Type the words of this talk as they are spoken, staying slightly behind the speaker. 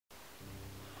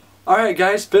Alright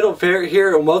guys, Ferret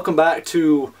here, and welcome back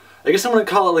to, I guess I'm going to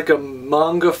call it like a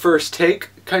manga first take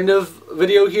kind of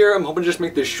video here. I'm hoping to just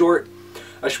make this short.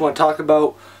 I just want to talk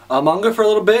about manga for a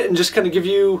little bit and just kind of give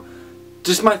you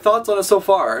just my thoughts on it so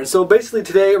far. And so basically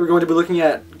today we're going to be looking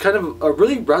at kind of a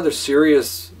really rather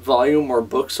serious volume or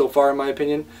book so far in my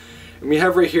opinion. And we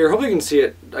have right here, hopefully you can see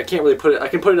it, I can't really put it, I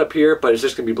can put it up here, but it's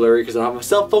just going to be blurry because I don't have a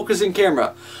self-focusing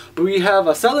camera. But we have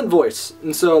a Silent Voice,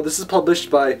 and so this is published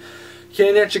by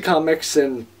Kodansha Comics,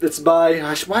 and it's by,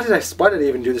 gosh, why did I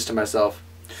even do this to myself?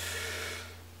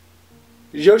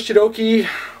 Yoshiroki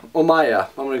Omaya.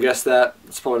 I'm going to guess that.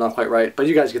 It's probably not quite right, but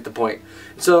you guys get the point.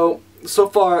 So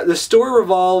far, the story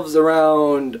revolves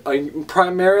around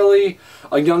primarily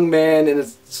a young man, and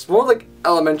it's more like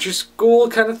elementary school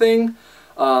kind of thing.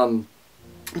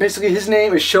 Basically, his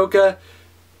name is Shoka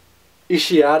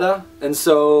Ishihara, and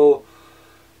so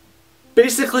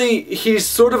basically he's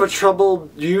sort of a troubled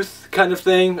youth kind of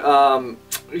thing.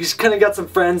 He's kind of got some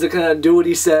friends that kind of do what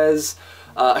he says.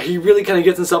 He really kind of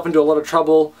gets himself into a lot of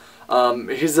trouble.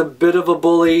 He's a bit of a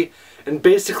bully, and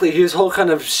basically his whole kind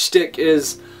of shtick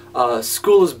is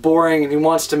school is boring and he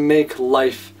wants to make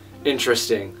life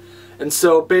interesting. And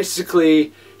so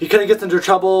basically he kind of gets into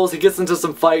troubles, he gets into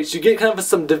some fights. You get kind of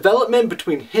some development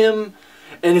between him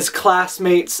and his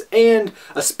classmates, and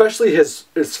especially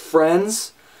his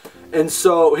friends. And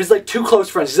so his like two close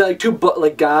friends, he's got like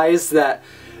two guys that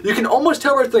you can almost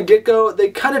tell right from the get-go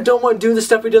they kind of don't want to do the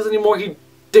stuff he does anymore. He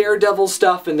daredevil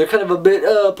stuff, and they're kind of a bit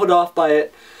put off by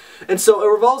it. And so it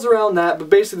revolves around that, but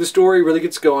basically the story really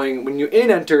gets going when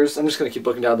enters. I'm just going to keep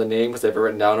looking down the name because I have it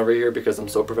written down over here because I'm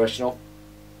so professional.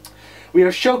 We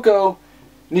have Shoko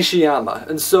Nishiyama,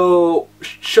 and so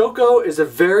Shoko is a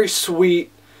very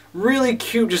sweet, really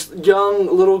cute, just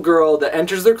young little girl that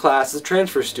enters their class as a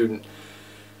transfer student.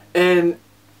 And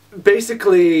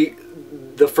basically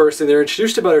the first thing they're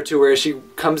introduced about her to, where she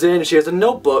comes in and she has a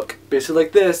notebook basically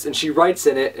like this, and she writes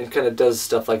in it and kind of does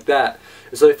stuff like that.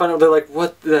 And so they find out, they're like,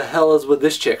 what the hell is with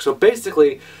this chick? So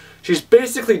basically she's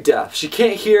basically deaf. She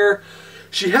can't hear.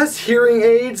 She has hearing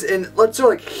aids and lets her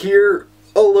like hear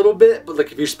a little bit, but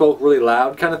like if you spoke really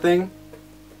loud kind of thing.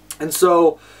 And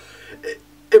so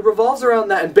it revolves around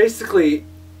that, and basically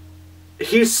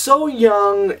he's so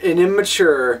young and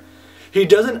immature. He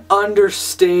doesn't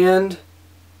understand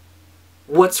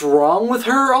what's wrong with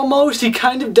her almost. He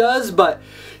kind of does, but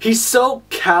he's so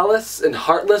callous and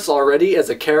heartless already as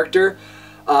a character.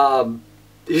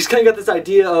 He's kind of got this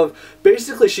idea of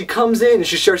basically she comes in and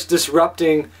she starts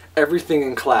disrupting everything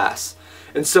in class.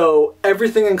 And so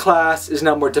everything in class is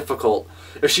now more difficult.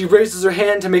 If she raises her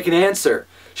hand to make an answer,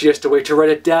 she has to wait to write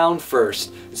it down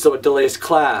first, so it delays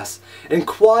class. In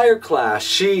choir class,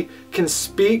 she can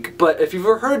speak, but if you've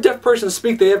ever heard a deaf person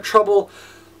speak, they have trouble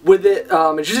with it.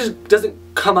 It just doesn't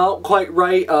come out quite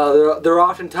right. They're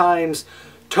oftentimes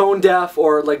tone deaf,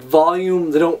 or like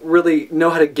volume, they don't really know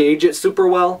how to gauge it super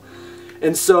well.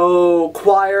 And so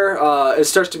choir, it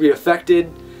starts to be affected.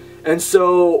 And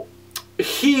so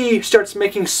he starts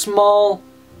making small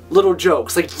little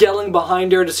jokes, like yelling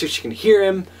behind her to see if she can hear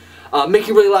him,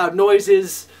 making really loud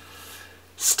noises,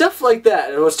 stuff like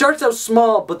that. And it starts out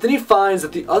small, but then he finds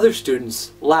that the other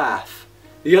students laugh.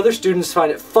 The other students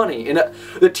find it funny, and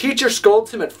the teacher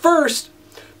scolds him at first,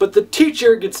 but the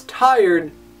teacher gets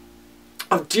tired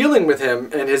of dealing with him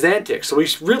and his antics, so he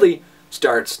really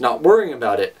starts not worrying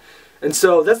about it. And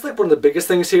so that's like one of the biggest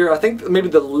things here. I think maybe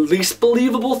the least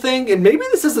believable thing, and maybe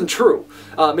this isn't true,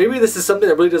 maybe this is something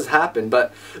that really does happen,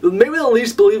 but maybe the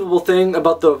least believable thing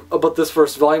about this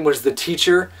first volume was the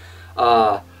teacher.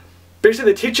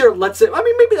 Basically the teacher lets it, I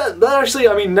mean maybe that actually,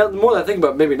 I mean the more I think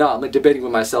about it, maybe not, I'm like debating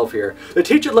with myself here. The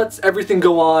teacher lets everything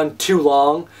go on too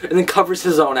long and then covers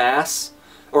his own ass,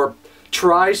 or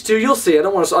tries to. You'll see. I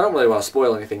don't really want to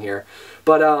spoil anything here.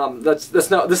 But this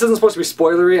isn't supposed to be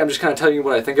spoilery. I'm just kind of telling you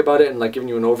what I think about it and like giving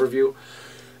you an overview.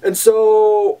 And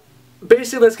so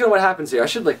basically that's kind of what happens here. I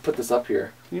should like put this up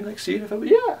here. Can you like see it?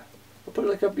 Yeah. I'll put it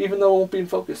like up even though it won't be in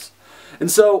focus.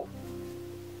 And so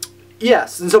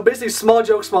yes, and so basically small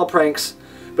jokes, small pranks,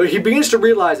 but he begins to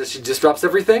realize that she disrupts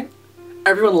everything.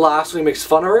 Everyone laughs when he makes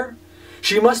fun of her.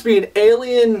 She must be an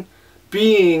alien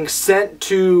being sent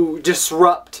to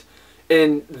disrupt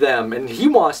in them, and he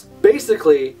wants,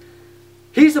 basically,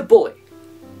 he's a bully.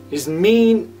 He's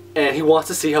mean, and he wants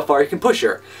to see how far he can push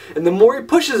her. And the more he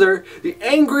pushes her, the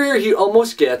angrier he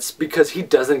almost gets because he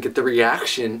doesn't get the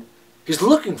reaction he's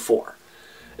looking for.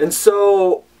 And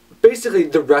so basically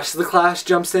the rest of the class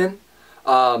jumps in,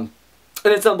 and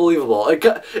it's unbelievable.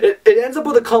 It ends up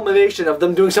with a culmination of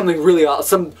them doing something really,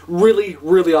 some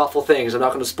really awful things. I'm not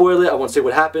going to spoil it. I won't say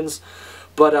what happens,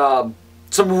 but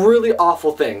some really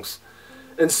awful things.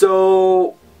 And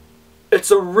so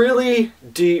it's a really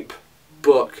deep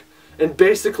book. And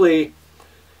basically,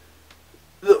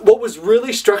 what was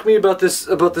really struck me about this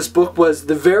book was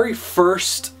the very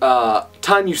first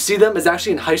time you see them is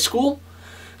actually in high school.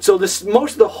 So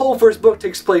most of the whole first book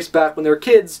takes place back when they're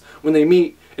kids, when they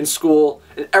meet in school,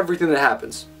 and everything that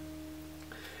happens.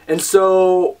 And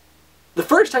so the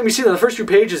first time you see them, the first few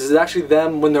pages, is actually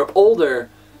them when they're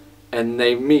older and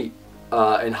they meet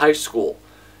in high school.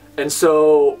 And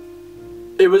so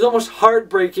it was almost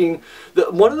heartbreaking.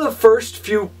 One of the first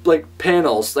few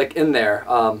panels in there,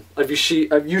 if you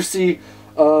see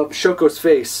Shoko's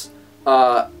face,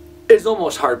 is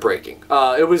almost heartbreaking.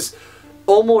 It was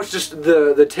almost just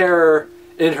the terror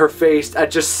in her face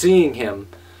at just seeing him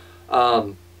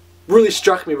really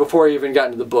struck me before I even got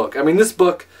into the book. I mean, this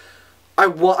book, I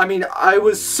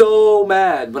was so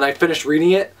mad when I finished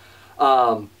reading it.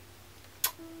 And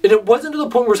it wasn't to the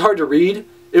point where it was hard to read.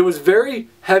 It was very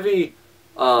heavy.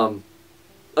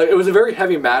 It was a very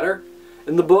heavy matter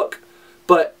in the book,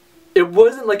 but it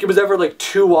wasn't like it was ever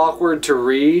too awkward to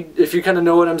read, if you kind of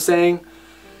know what I'm saying.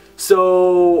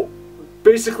 So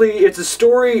basically, it's a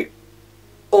story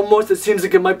almost that seems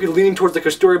like it might be leaning towards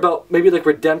a story about maybe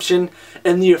redemption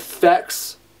and the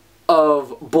effects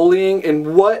of bullying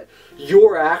and what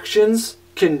your actions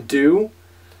can do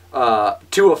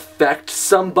to affect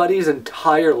somebody's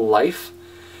entire life.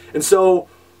 And so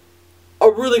a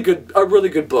really good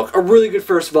book, a really good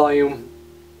first volume.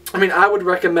 I mean, I would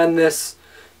recommend this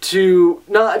to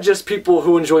not just people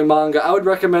who enjoy manga. I would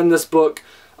recommend this book.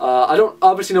 I don't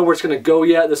obviously know where it's going to go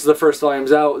yet. This is the first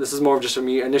volume's out. This is more of just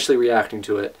me initially reacting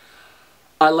to it.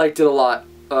 I liked it a lot.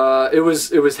 It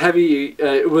was heavy.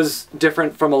 It was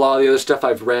different from a lot of the other stuff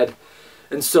I've read.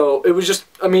 And so it was just,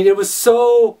 I mean, it was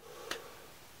so...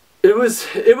 It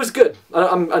was good.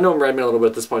 I know I'm rambling a little bit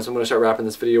at this point, so I'm going to start wrapping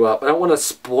this video up. I don't want to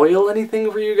spoil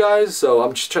anything for you guys, so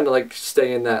I'm just trying to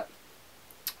stay in that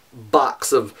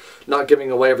box of not giving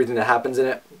away everything that happens in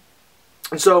it.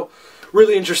 And so,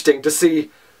 really interesting to see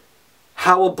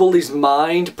how a bully's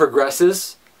mind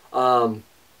progresses. A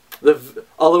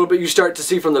little bit you start to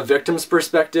see from the victim's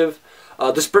perspective.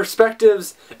 The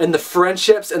perspectives and the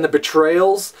friendships and the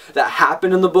betrayals that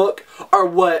happen in the book are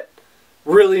what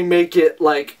really make it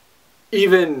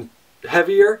even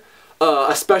heavier,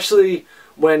 especially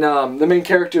when the main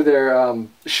character there,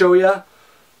 Shoya,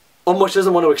 almost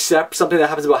doesn't want to accept something that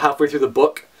happens about halfway through the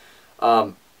book,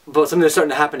 but something that's starting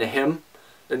to happen to him,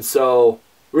 and so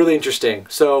really interesting.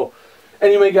 So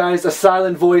anyway, guys, A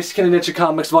Silent Voice, Kodansha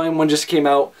Comics, Volume 1 just came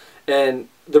out, and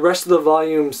the rest of the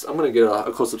volumes, I'm going to get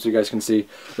a close-up so you guys can see.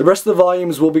 The rest of the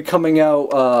volumes will be coming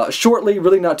out shortly,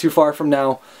 really not too far from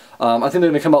now. I think they're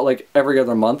going to come out every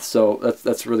other month, so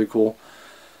that's really cool.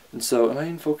 And so, am I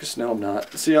in focus? No, I'm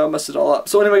not. See how I messed it all up.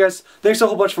 So anyway, guys, thanks a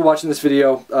whole bunch for watching this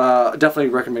video. Definitely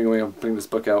recommend going and bring this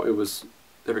book out. It was,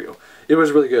 there we go. It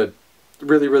was really good.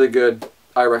 Really, really good.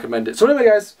 I recommend it. So anyway,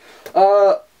 guys,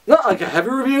 not a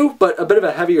heavy review, but a bit of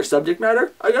a heavier subject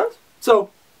matter, I guess. So,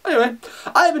 anyway,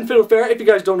 I have been Ferrets. If you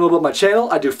guys don't know about my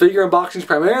channel, I do figure unboxings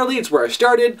primarily. It's where I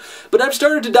started. But I've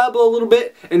started to dabble a little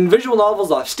bit in visual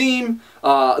novels off Steam.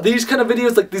 These kind of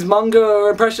videos, these manga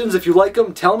impressions, if you like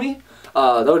them, tell me.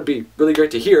 That would be really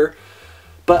great to hear.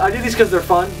 But I do these because they're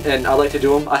fun, and I like to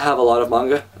do them. I have a lot of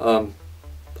manga.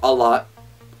 A lot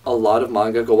of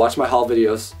manga. Go watch my haul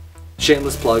videos.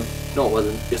 Shameless plug. No, it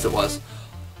wasn't. Yes, it was.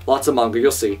 Lots of manga,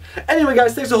 you'll see. Anyway,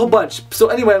 guys, thanks a whole bunch. So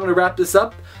anyway, I'm going to wrap this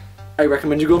up. I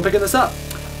recommend you go and picking this up.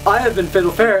 I have been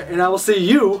Ferret, and I will see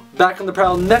you back on the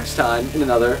prowl next time in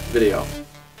another video.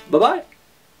 Bye-bye.